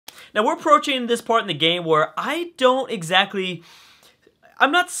Now, we're approaching this part in the game where I'm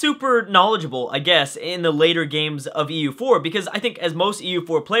not super knowledgeable, I guess, in the later games of EU4, because I think as most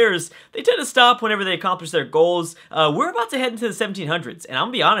EU4 players, they tend to stop whenever they accomplish their goals. We're about to head into the 1700s, and I'm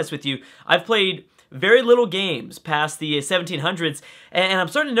gonna be honest with you, I've played very little games past the 1700s, and I'm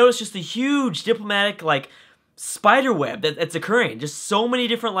starting to notice just the huge diplomatic, like, spider web that's occurring. Just so many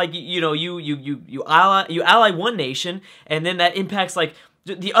different, like, you know, you ally one nation, and then that impacts, like,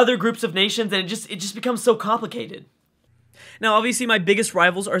 the other groups of nations, and it just becomes so complicated. Now, obviously, my biggest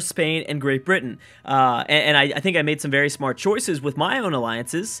rivals are Spain and Great Britain, and I think I made some very smart choices with my own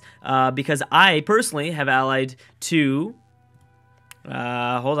alliances, because I personally have allied to,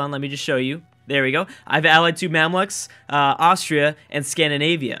 hold on, let me just show you. There we go. I've allied to Mamluks, Austria, and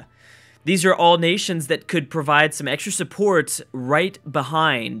Scandinavia. These are all nations that could provide some extra support right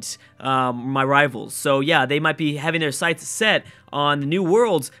behind my rivals. So yeah, they might be having their sights set on the New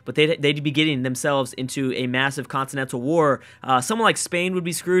Worlds, but they'd be getting themselves into a massive continental war. Someone like Spain would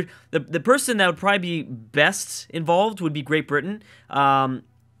be screwed. The person that would probably be best involved would be Great Britain.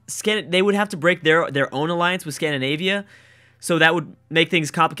 They would have to break their own alliance with Scandinavia, so that would make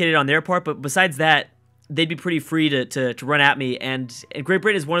things complicated on their part. But besides that, they'd be pretty free to run at me, and Great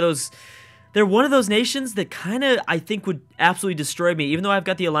Britain is one of those. They're one of those nations that kind of, I think, would absolutely destroy me, even though I've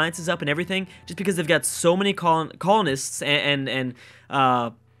got the alliances up and everything, just because they've got so many colonists and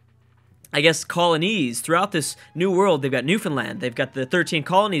I guess colonies throughout this new world. They've got Newfoundland, they've got the 13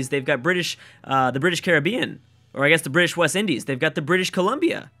 colonies, they've got the British Caribbean, or I guess the British West Indies, they've got the British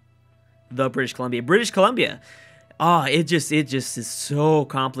Columbia. British Columbia. Oh, it just is so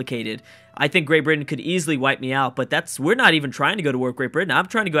complicated. I think Great Britain could easily wipe me out, but we're not even trying to go to war with Great Britain. I'm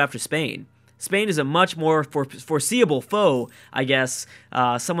trying to go after Spain. Spain is a much more foreseeable foe, I guess.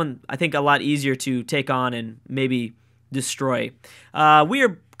 Someone, I think, a lot easier to take on and maybe destroy. We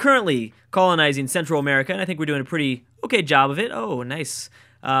are currently colonizing Central America, and I think we're doing a pretty okay job of it. Oh, nice.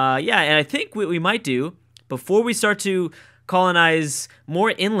 Yeah, and I think what we might do, before we start to colonize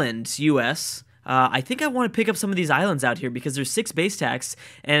more inland U.S., I think I want to pick up some of these islands out here because there's 6 base tax,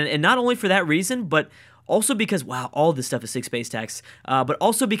 and not only for that reason, but also because, wow, all this stuff is 6 base tax, but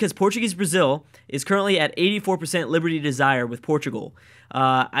also because Portuguese Brazil is currently at 84% liberty desire with Portugal.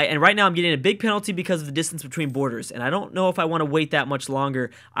 And right now I'm getting a big penalty because of the distance between borders, and I don't know if I want to wait that much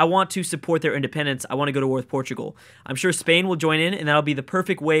longer. I want to support their independence. I want to go to war with Portugal. I'm sure Spain will join in, and that'll be the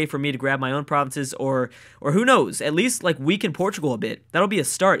perfect way for me to grab my own provinces, or who knows, at least like weaken Portugal a bit. That'll be a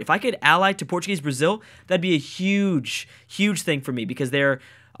start. If I could ally to Portuguese Brazil, that'd be a huge, huge thing for me because they're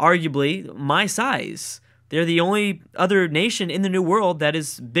arguably my size. They're the only other nation in the New World that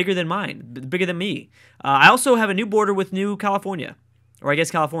is bigger than mine, bigger than me. I also have a new border with New California. Or I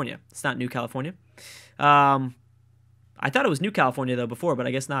guess California. It's not New California. I thought it was New California, though, before, but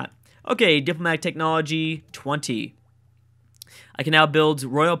I guess not. Okay, diplomatic technology 20. I can now build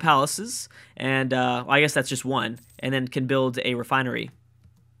royal palaces, and well, I guess that's just one, and then can build a refinery.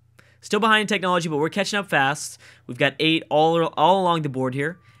 Still behind in technology, but we're catching up fast. We've got 8 all along the board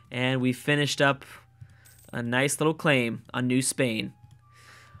here, and we finished up a nice little claim on New Spain.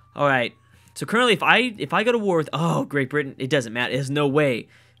 All right. So currently, if I go to war with Great Britain, it doesn't matter. There's no way.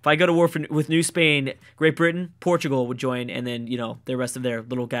 If I go to war with New Spain, Great Britain, Portugal would join, and then the rest of their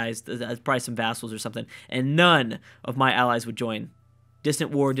little guys, probably some vassals or something, and none of my allies would join.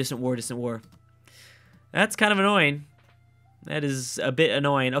 Distant war, distant war, distant war. That's kind of annoying. That is a bit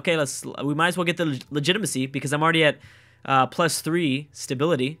annoying. Okay, we might as well get the legitimacy because I'm already at +3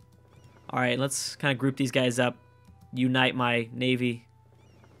 stability. All right, let's kind of group these guys up, unite my navy.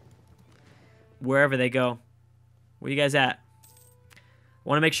 Wherever they go. Where you guys at?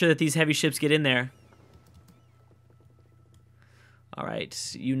 Want to make sure that these heavy ships get in there.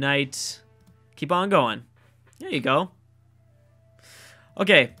 Alright, unite. Keep on going. There you go.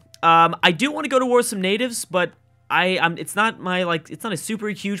 Okay, I do want to go to war with some natives, but it's not a super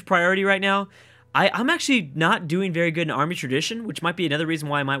huge priority right now. I'm actually not doing very good in army tradition, which might be another reason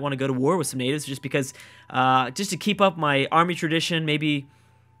why I might want to go to war with some natives, just because, just to keep up my army tradition, maybe.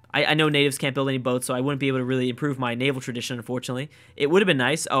 I know natives can't build any boats, so I wouldn't be able to really improve my naval tradition, unfortunately. It would have been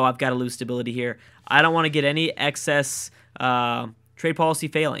nice. Oh, I've got to lose stability here. I don't want to get any excess trade policy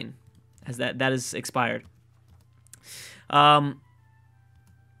failing, as that is expired. Yeah,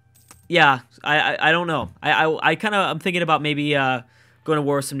 I don't know. I'm thinking about maybe going to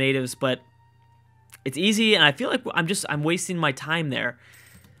war with some natives, but it's easy, and I feel like I'm wasting my time there.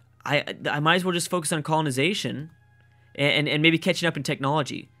 I might as well just focus on colonization and maybe catching up in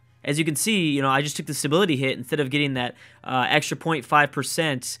technology. As you can see, I just took the stability hit instead of getting that extra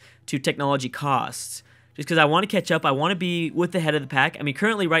 0.5% to technology costs. just because I want to catch up. I want to be with the head of the pack. I mean,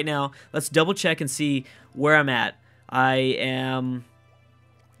 currently right now, let's double check and see where I'm at. I'm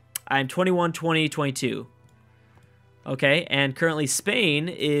 21, 20, 22. Okay, and currently Spain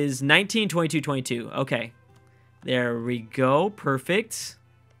is 19, 22, 22. Okay, there we go. Perfect.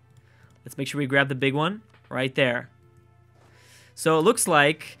 Let's make sure we grab the big one right there. So it looks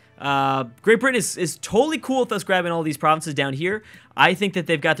like Great Britain is totally cool with us grabbing all these provinces down here. I think that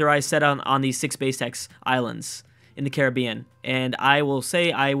they've got their eyes set on these 6 base tax islands in the Caribbean. And I will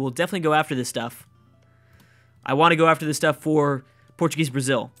say I will definitely go after this stuff. I want to go after this stuff for Portuguese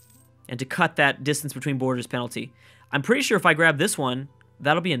Brazil and to cut that distance between borders penalty. I'm pretty sure if I grab this one,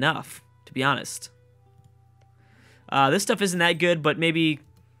 that'll be enough, to be honest. This stuff isn't that good, but maybe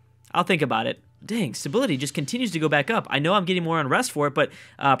I'll think about it. Dang, stability just continues to go back up. I know I'm getting more unrest for it, but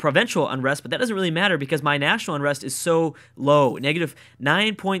provincial unrest, but that doesn't really matter because my national unrest is so low, negative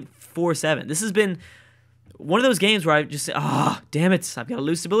 9.47. This has been one of those games where I just say, damn it, I've got to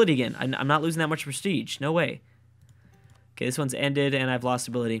lose stability again. I'm not losing that much prestige. No way. Okay, this one's ended, and I've lost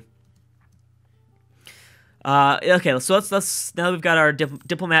stability. Okay, so let's now that we've got our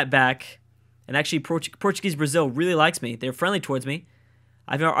diplomat back, and actually Portuguese Brazil really likes me. They're friendly towards me.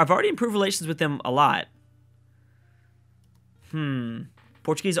 I've already improved relations with them a lot.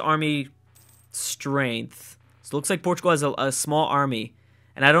 Portuguese army strength. So it looks like Portugal has a small army,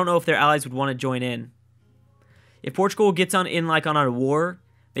 and I don't know if their allies would want to join in. If Portugal gets on a war,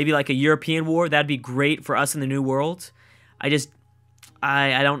 maybe like a European war, that'd be great for us in the New World. I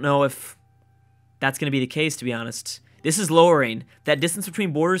don't know if that's going to be the case, to be honest. This is lowering. That distance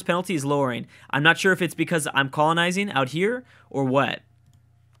between borders penalty is lowering. I'm not sure if it's because I'm colonizing out here or what.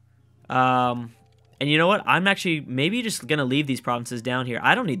 And you know what? I'm actually maybe just going to leave these provinces down here.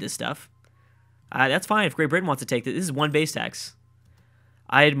 I don't need this stuff. That's fine if Great Britain wants to take this. This is 1 base tax.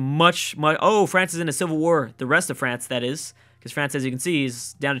 I had much... Oh, France is in a civil war. The rest of France, that is. Because France, as you can see,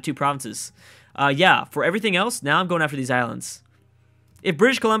 is down to 2 provinces. Yeah, for everything else, now I'm going after these islands. If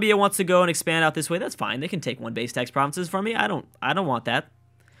British Columbia wants to go and expand out this way, that's fine. They can take 1 base tax provinces from me. I don't want that.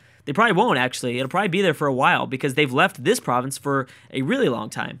 They probably won't, actually. It'll probably be there for a while because they've left this province for a really long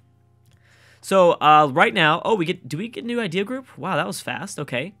time. So, right now... Oh, do we get a new idea group? Wow, that was fast.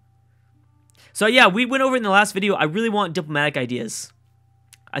 Okay. So, yeah, we went over in the last video. I really want diplomatic ideas.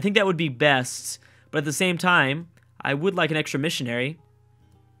 I think that would be best. But at the same time, I would like an extra missionary.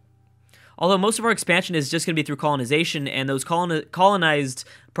 Although most of our expansion is just going to be through colonization, and those colonized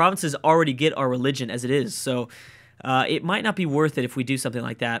provinces already get our religion as it is. So, it might not be worth it if we do something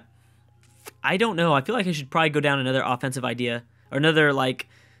like that. I don't know. I feel like I should probably go down another offensive idea. Or another, like...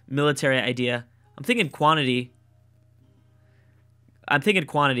 military idea. I'm thinking quantity.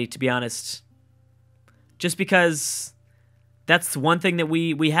 To be honest. Just because that's one thing that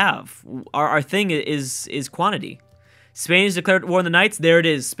we have. Our thing is quantity. Spain has declared war on the Knights. There it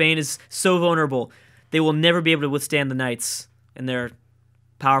is. Spain is so vulnerable. They will never be able to withstand the Knights and their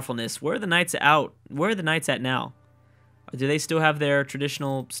powerfulness. Where are the Knights out? Where are the Knights at now? Do they still have their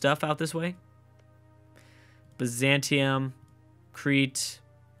traditional stuff out this way? Byzantium, Crete...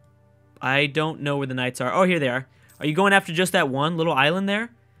 I don't know where the Knights are. Oh, here they are. Are you going after just that one little island there?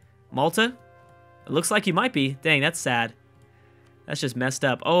 Malta? It looks like you might be. Dang, that's sad. That's just messed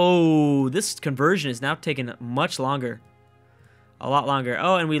up. Oh, this conversion is now taking much longer. A lot longer.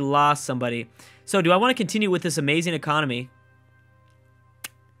 Oh, and we lost somebody. So, do I want to continue with this amazing economy?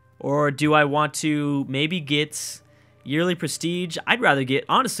 Or do I want to maybe get yearly prestige? I'd rather get,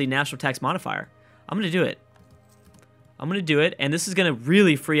 honestly, national tax modifier. I'm going to do it. And this is going to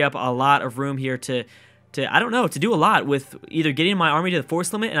really free up a lot of room here to I don't know, to do a lot with either getting my army to the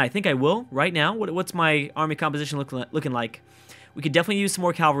force limit, and I think I will right now. What's my army composition looking like? We could definitely use some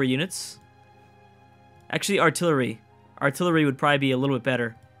more cavalry units. Actually, artillery. Artillery would probably be a little bit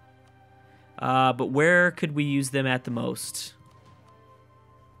better. But where could we use them at the most?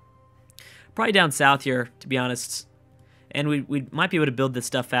 Probably down south here, to be honest. And we might be able to build this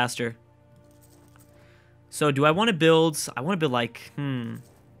stuff faster. So, do I want to build... I want to build, like...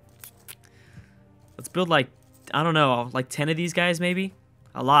 Let's build, like... I don't know, like 10 of these guys, maybe?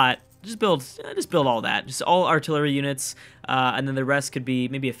 A lot. Just build all that. Just all artillery units. And then the rest could be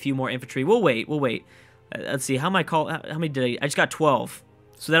maybe a few more infantry. We'll wait. Let's see. How many did I... I just got 12.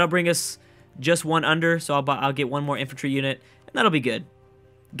 So, that'll bring us just 1 under. So, I'll get 1 more infantry unit. And that'll be good.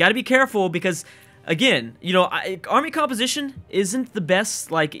 Gotta be careful because... Again, you know, army composition isn't the best,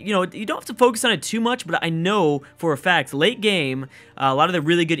 like, you know, you don't have to focus on it too much, but I know for a fact, late game, a lot of the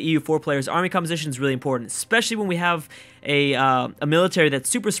really good EU4 players, army composition is really important, especially when we have a military that's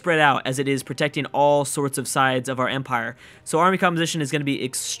super spread out as it is protecting all sorts of sides of our empire. So army composition is going to be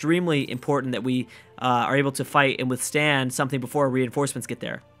extremely important that we are able to fight and withstand something before reinforcements get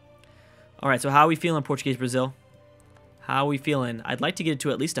there. All right, so how are we feeling, Portuguese Brazil? How are we feeling? I'd like to get it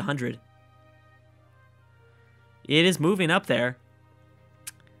to at least 100. It is moving up there.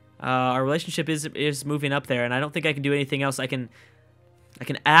 Our relationship is moving up there, and I don't think I can do anything else. I can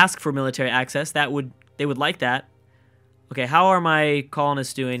ask for military access. They would like that. Okay, how are my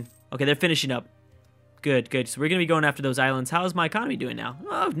colonists doing? Okay, they're finishing up. Good, good. So we're gonna be going after those islands. How is my economy doing now?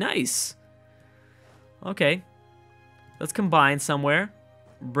 Oh, nice. Okay, let's combine somewhere.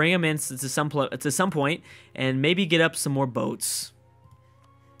 Bring them in to some point, and maybe get up some more boats.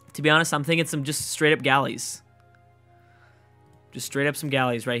 To be honest, I'm thinking some just straight up galleys. Just straight up some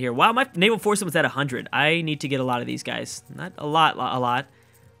galleys right here. Wow, my naval force was at 100. I need to get a lot of these guys. Not a lot,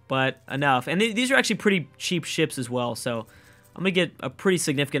 but enough. And these are actually pretty cheap ships as well, so I'm going to get a pretty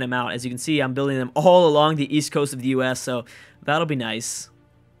significant amount. As you can see, I'm building them all along the east coast of the U.S., so that'll be nice.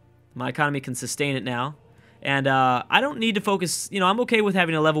 My economy can sustain it now. And I don't need to focus, you know, I'm okay with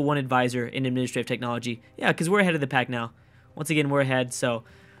having a level 1 advisor in administrative technology. Yeah, because we're ahead of the pack now. Once again, we're ahead, so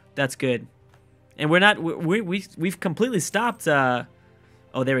that's good. And we're not, we've completely stopped, oh,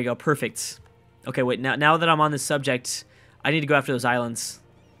 there we go, perfect. Okay, wait, now that I'm on this subject, I need to go after those islands.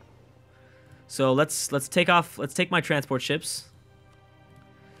 So let's take my transport ships.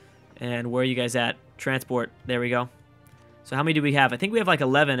 And where are you guys at? Transport, there we go. So how many do we have? I think we have like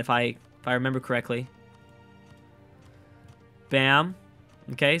 11 if I remember correctly. Bam.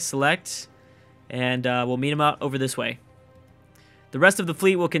 Okay, select. And we'll meet them out over this way. The rest of the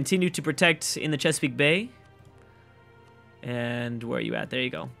fleet will continue to protect in the Chesapeake Bay. And where are you at? There you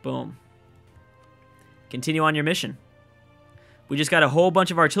go. Boom. Continue on your mission. We just got a whole bunch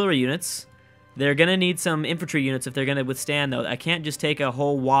of artillery units. They're going to need some infantry units if they're going to withstand, though. I can't just take a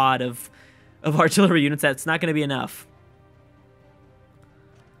whole wad of artillery units. That's not going to be enough.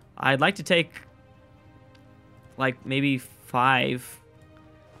 I'd like to take, like, maybe 5.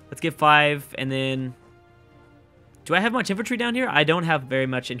 Let's get 5, and then... Do I have much infantry down here? I don't have very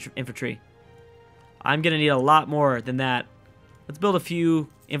much infantry. I'm going to need a lot more than that. Let's build a few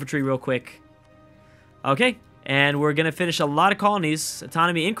infantry real quick. Okay, and we're going to finish a lot of colonies.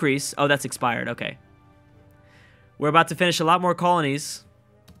 Autonomy increase. Oh, that's expired. Okay. We're about to finish a lot more colonies.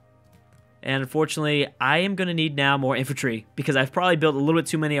 And unfortunately, I am going to need now more infantry because I've probably built a little bit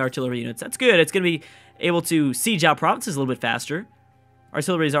too many artillery units. That's good. It's going to be able to siege out provinces a little bit faster.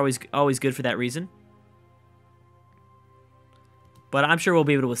 Artillery is always good for that reason. But I'm sure we'll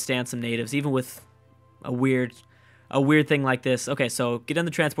be able to withstand some natives, even with a weird thing like this. Okay, so get on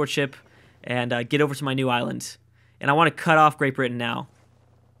the transport ship and get over to my new island. And I want to cut off Great Britain now.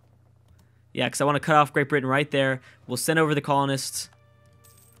 Yeah, because I want to cut off Great Britain right there. We'll send over the colonists.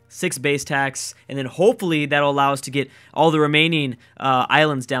 6 base tax. And then hopefully that'll allow us to get all the remaining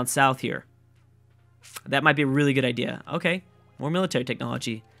islands down south here. That might be a really good idea. Okay, more military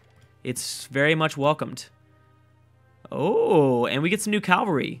technology. It's very much welcomed. Oh, and we get some new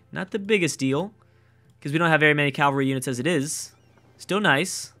cavalry. Not the biggest deal, because we don't have very many cavalry units as it is. Still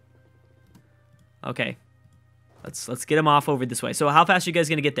nice. Okay, let's get them off over this way. So how fast are you guys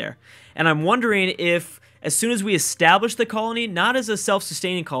going to get there? And I'm wondering if, as soon as we establish the colony, not as a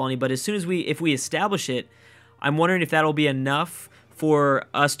self-sustaining colony, but as soon as if we establish it, I'm wondering if that'll be enough for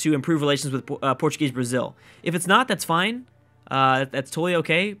us to improve relations with Portuguese Brazil. If it's not, that's fine. That's totally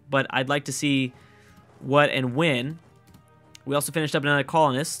okay, but I'd like to see what and when. We also finished up another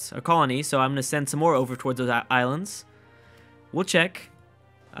colony, so I'm going to send some more over towards those islands. We'll check.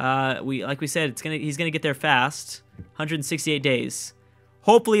 Like we said, he's going to get there fast. 168 days.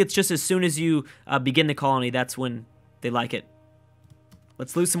 Hopefully, it's just as soon as you begin the colony, that's when they like it.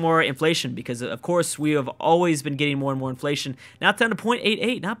 Let's lose some more inflation, because, of course, we have always been getting more and more inflation. Now it's down to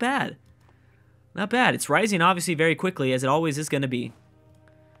 0.88. Not bad. Not bad. It's rising, obviously, very quickly, as it always is going to be.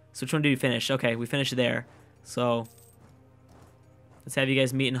 So which one did we finish? Okay, we finished there. So... let's have you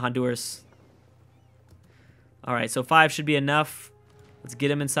guys meet in Honduras. Alright, so 5 should be enough. Let's get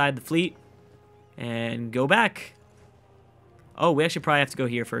them inside the fleet. And go back. Oh, we actually probably have to go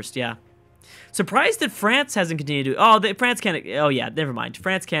here first, yeah. Surprised that France hasn't continued to... Oh, France can't... Oh, yeah, never mind.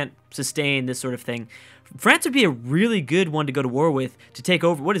 France can't sustain this sort of thing. France would be a really good one to go to war with to take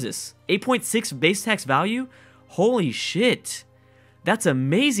over... What is this? 8.6 base tax value? Holy shit. That's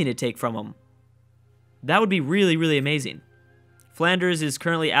amazing to take from them. That would be really, really amazing. Flanders is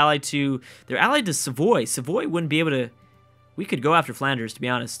currently allied to... They're allied to Savoy. Savoy wouldn't be able to... We could go after Flanders, to be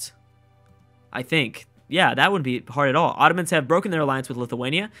honest. I think. Yeah, that wouldn't be hard at all. Ottomans have broken their alliance with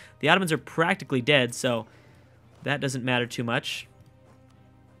Lithuania. The Ottomans are practically dead, so that doesn't matter too much.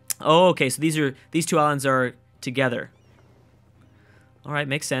 Oh, okay, so these two islands are together. All right,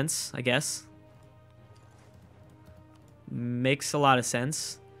 makes sense, I guess. Makes a lot of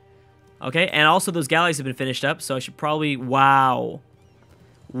sense. Okay, and also those galleys have been finished up, so I should probably... Wow.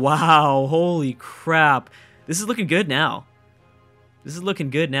 Wow, holy crap. This is looking good now. This is looking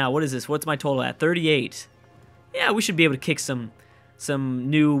good now. What is this? What's my total at? 38. Yeah, we should be able to kick some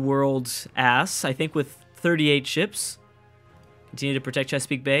new world's ass, I think, with 38 ships. Continue to protect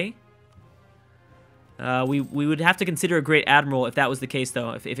Chesapeake Bay. We would have to consider a Great Admiral if that was the case,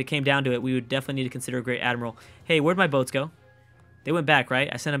 though. If it came down to it, we would definitely need to consider a Great Admiral. Hey, where'd my boats go? They went back, right?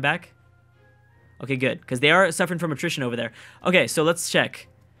 I sent them back? Okay, good, because they are suffering from attrition over there. Okay, so let's check.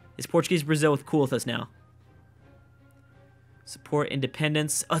 Is Portuguese Brazil cool with us now? Support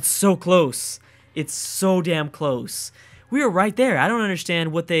independence. Oh, it's so close. It's so damn close. We are right there. I don't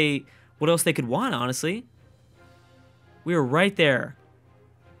understand what else they could want, honestly. We are right there.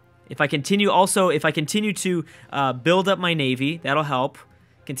 If I continue to build up my navy, that'll help.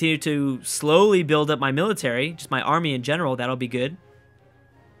 Continue to slowly build up my military, just my army in general, that'll be good.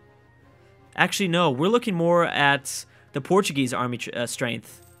 Actually, no, we're looking more at the Portuguese army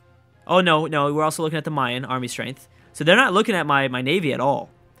strength. Oh, no, we're also looking at the Mayan army strength. So they're not looking at my navy at all.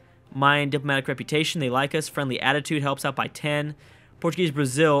 Mayan diplomatic reputation, they like us. Friendly attitude helps out by 10. Portuguese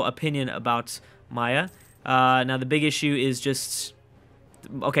Brazil opinion about Maya. Now the big issue is just...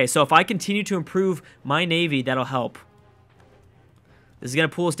 Okay, so if I continue to improve my navy, that'll help. This is going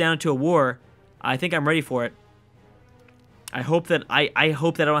to pull us down into a war. I think I'm ready for it. I hope that I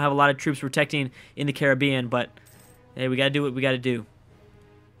don't have a lot of troops protecting in the Caribbean, but hey, we got to do what we got to do.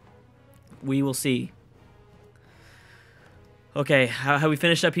 We will see. Okay, have we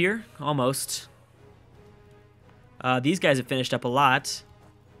finished up here? Almost. These guys have finished up a lot.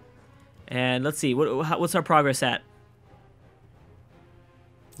 And let's see, what's our progress at?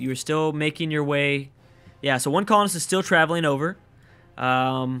 You are still making your way. Yeah, so one colonist is still traveling over.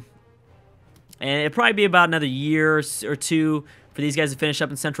 And it'll probably be about another year or two for these guys to finish up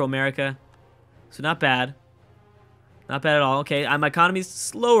in Central America. So not bad. Not bad at all. Okay, my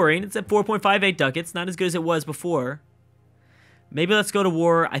economy's lowering. It's at 4.58 ducats. Not as good as it was before. Maybe let's go to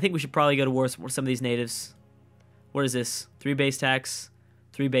war. I think we should probably go to war with some of these natives. What is this? 3 base tax.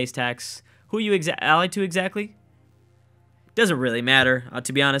 3 base tax. Who are you allied to exactly? Doesn't really matter,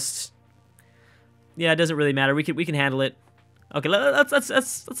 to be honest. Yeah, it doesn't really matter. We can handle it. Okay, let's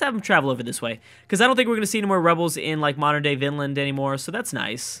have them travel over this way, because I don't think we're gonna see any more rebels in like modern day Vinland anymore. So that's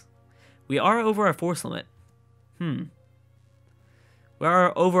nice. We are over our force limit. We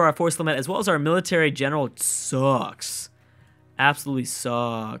are over our force limit, as well as our military general sucks. Absolutely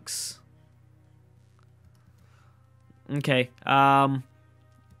sucks. Okay. And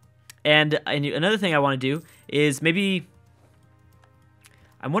another thing I want to do is maybe.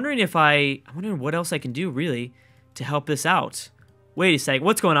 I'm wondering what else I can do really to help this out. Wait a second.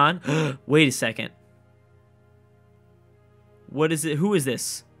 What's going on? Wait a second. What is it? Who is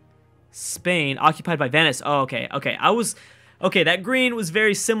this? Spain, occupied by Venice. Oh, okay. Okay. Okay, that green was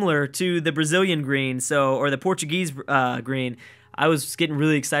very similar to the Brazilian green, or the Portuguese green. I was getting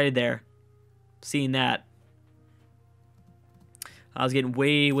really excited there, seeing that. I was getting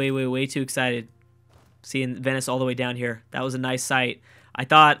way too excited, seeing Venice all the way down here. That was a nice sight. I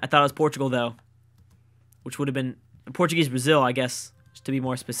thought it was Portugal though, which would have been Portuguese Brazil, I guess, just to be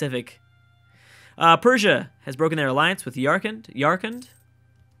more specific. Persia has broken their alliance with Yarkand,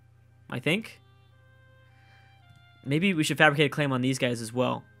 I think. Maybe we should fabricate a claim on these guys as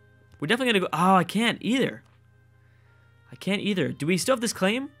well. We're definitely going to go... Oh, I can't either. I can't either. Do we still have this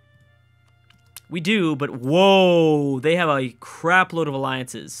claim? We do, but whoa, they have a crap load of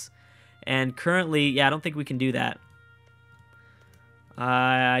alliances. And currently, yeah, I don't think we can do that.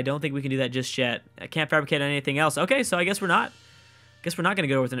 I don't think we can do that just yet. I can't fabricate anything else. Okay, so I guess we're not. Guess we're not going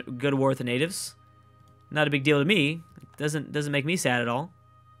to go to war with the natives. Not a big deal to me. It doesn't make me sad at all.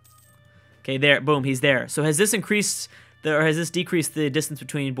 Okay, there, boom, he's there. So has this increased, or has this decreased the distance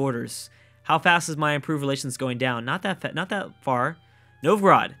between borders? How fast is my improved relations going down? Not that far.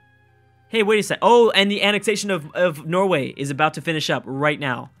 Novgorod. Hey, wait a sec. Oh, and the annexation of Norway is about to finish up right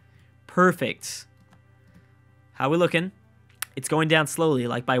now. Perfect. How are we looking? It's going down slowly,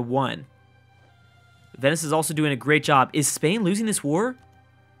 like by 1. Venice is also doing a great job. Is Spain losing this war?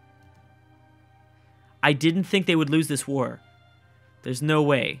 I didn't think they would lose this war. There's no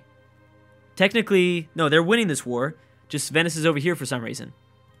way. Technically, no, they're winning this war. Just Venice is over here for some reason.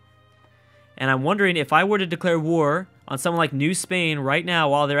 And I'm wondering if I were to declare war on someone like New Spain right now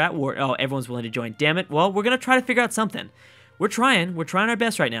while they're at war. Oh, everyone's willing to join. Damn it. Well, we're going to try to figure out something. We're trying. We're trying our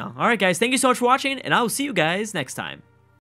best right now. All right, guys. Thank you so much for watching, and I will see you guys next time.